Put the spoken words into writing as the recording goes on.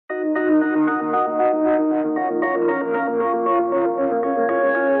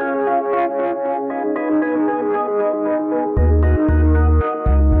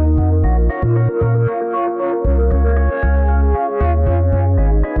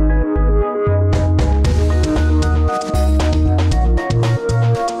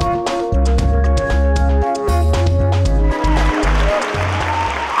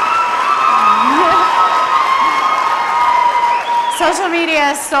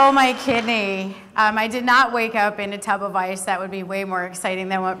stole my kidney. I did not wake up in a tub of ice. That would be way more exciting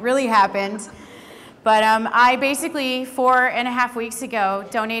than what really happened. But I basically, 4.5 weeks ago,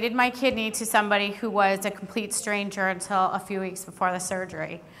 donated my kidney to somebody who was a complete stranger until a few weeks before the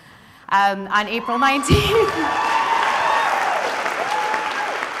surgery. On April 19th,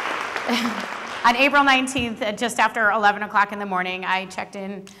 on April 19th, just after 11 o'clock in the morning, I checked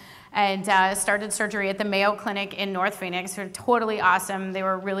in and started surgery at the Mayo Clinic in North Phoenix. They're totally awesome. They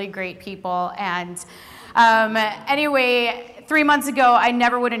were really great people. And anyway, 3 months ago, I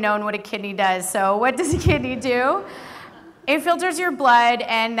never would have known what a kidney does. So what does a kidney do? It filters your blood,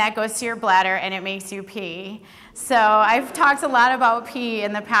 and that goes to your bladder, and it makes you pee. So I've talked a lot about pee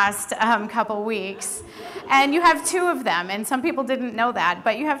in the past couple weeks. And you have 2 of them, and some people didn't know that,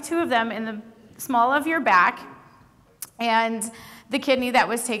 but you have 2 of them in the small of your back. And the kidney that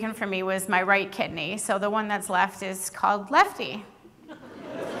was taken from me was my right kidney. So the one that's left is called Lefty.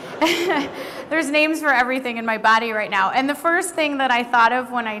 There's names for everything in my body right now. And the first thing that I thought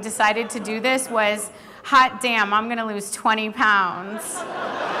of when I decided to do this was, hot damn, I'm gonna lose 20 pounds.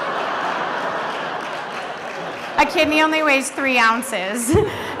 A kidney only weighs 3 ounces.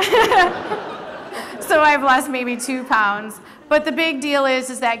 So I've lost maybe 2 pounds. But the big deal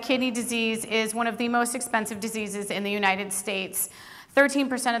is that kidney disease is one of the most expensive diseases in the United States.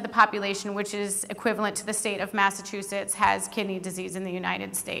 13% of the population, which is equivalent to the state of Massachusetts, has kidney disease in the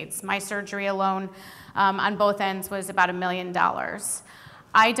United States. My surgery alone on both ends was about $1 million.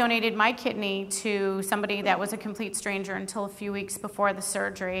 I donated my kidney to somebody that was a complete stranger until a few weeks before the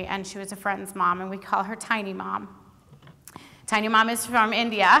surgery, and she was a friend's mom, and we call her Tiny Mom. Tiny Mom is from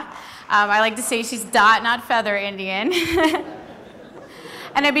India. I like to say she's dot, not feather Indian.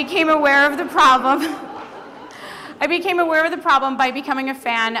 And I became aware of the problem. I became aware of the problem by becoming a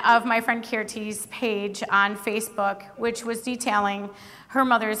fan of my friend Kirti's page on Facebook, which was detailing her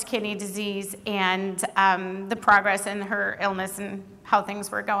mother's kidney disease and the progress in her illness and how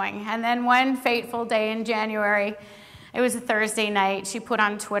things were going. And then one fateful day in January, it was a Thursday night, she put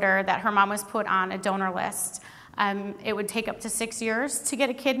on Twitter that her mom was put on a donor list. It would take up to 6 years to get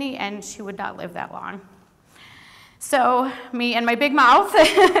a kidney, and she would not live that long. So me and my big mouth,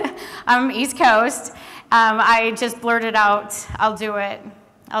 I'm East Coast, I just blurted out, I'll do it.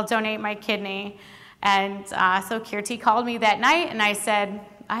 I'll donate my kidney. And so Kirti called me that night, and I said,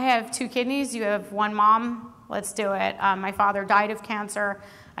 I have 2 kidneys, you have 1 mom, let's do it. My father died of cancer.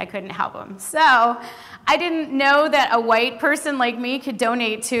 I couldn't help him. So I didn't know that a white person like me could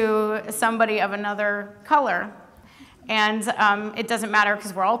donate to somebody of another color. And it doesn't matter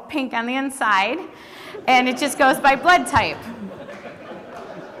because we're all pink on the inside, and it just goes by blood type.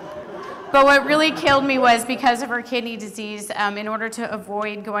 But what really killed me was because of her kidney disease, in order to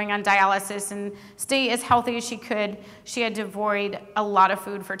avoid going on dialysis and stay as healthy as she could, she had to avoid a lot of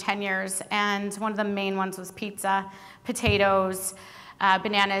food for 10 years. And one of the main ones was pizza, potatoes,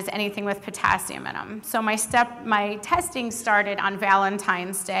 bananas, anything with potassium in them. So my testing started on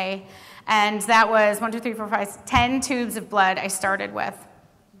Valentine's Day, and that was 10 tubes of blood I started with.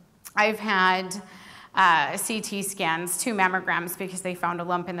 I've had CT scans, 2 mammograms, because they found a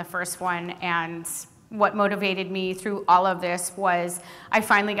lump in the first one, and what motivated me through all of this was I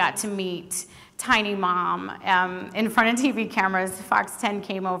finally got to meet Tiny Mom in front of TV cameras. Fox 10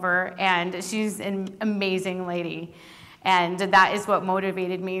 came over, and she's an amazing lady. And that is what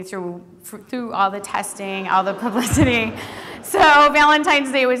motivated me through all the testing, all the publicity. So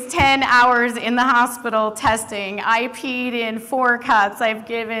Valentine's Day was 10 hours in the hospital testing. I peed in 4 cups. I've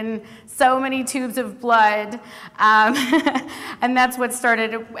given so many tubes of blood. And that's what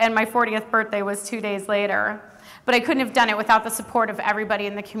started, and my 40th birthday was 2 days later. But I couldn't have done it without the support of everybody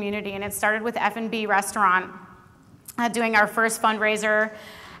in the community. And it started with F&B Restaurant, doing our first fundraiser,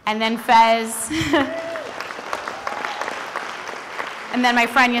 and then Fez. And then my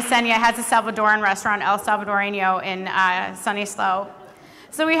friend Yesenia has a Salvadoran restaurant, El Salvadoreño, in Sunny Slope.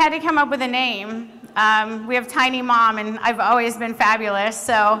 So we had to come up with a name. We have Tiny Mom, and I've always been fabulous.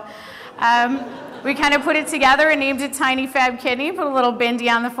 So we kind of put it together and named it Tiny Fab Kidney, put a little bindi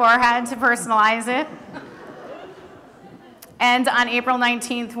on the forehead to personalize it. And on April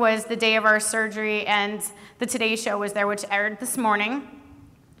 19th was the day of our surgery, and the Today Show was there, which aired this morning.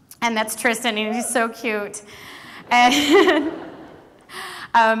 And that's Tristan, and he's so cute. And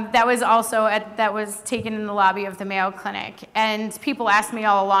that was also that was taken in the lobby of the Mayo Clinic. And people asked me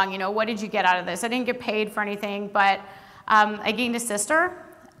all along, what did you get out of this? I didn't get paid for anything, but I gained a sister,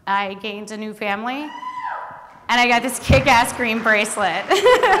 I gained a new family, and I got this kick-ass green bracelet.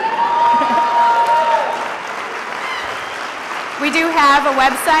 We do have a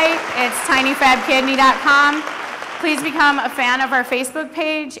website. It's tinyfabkidney.com. Please become a fan of our Facebook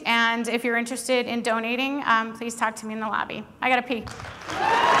page, and if you're interested in donating, please talk to me in the lobby. I gotta pee.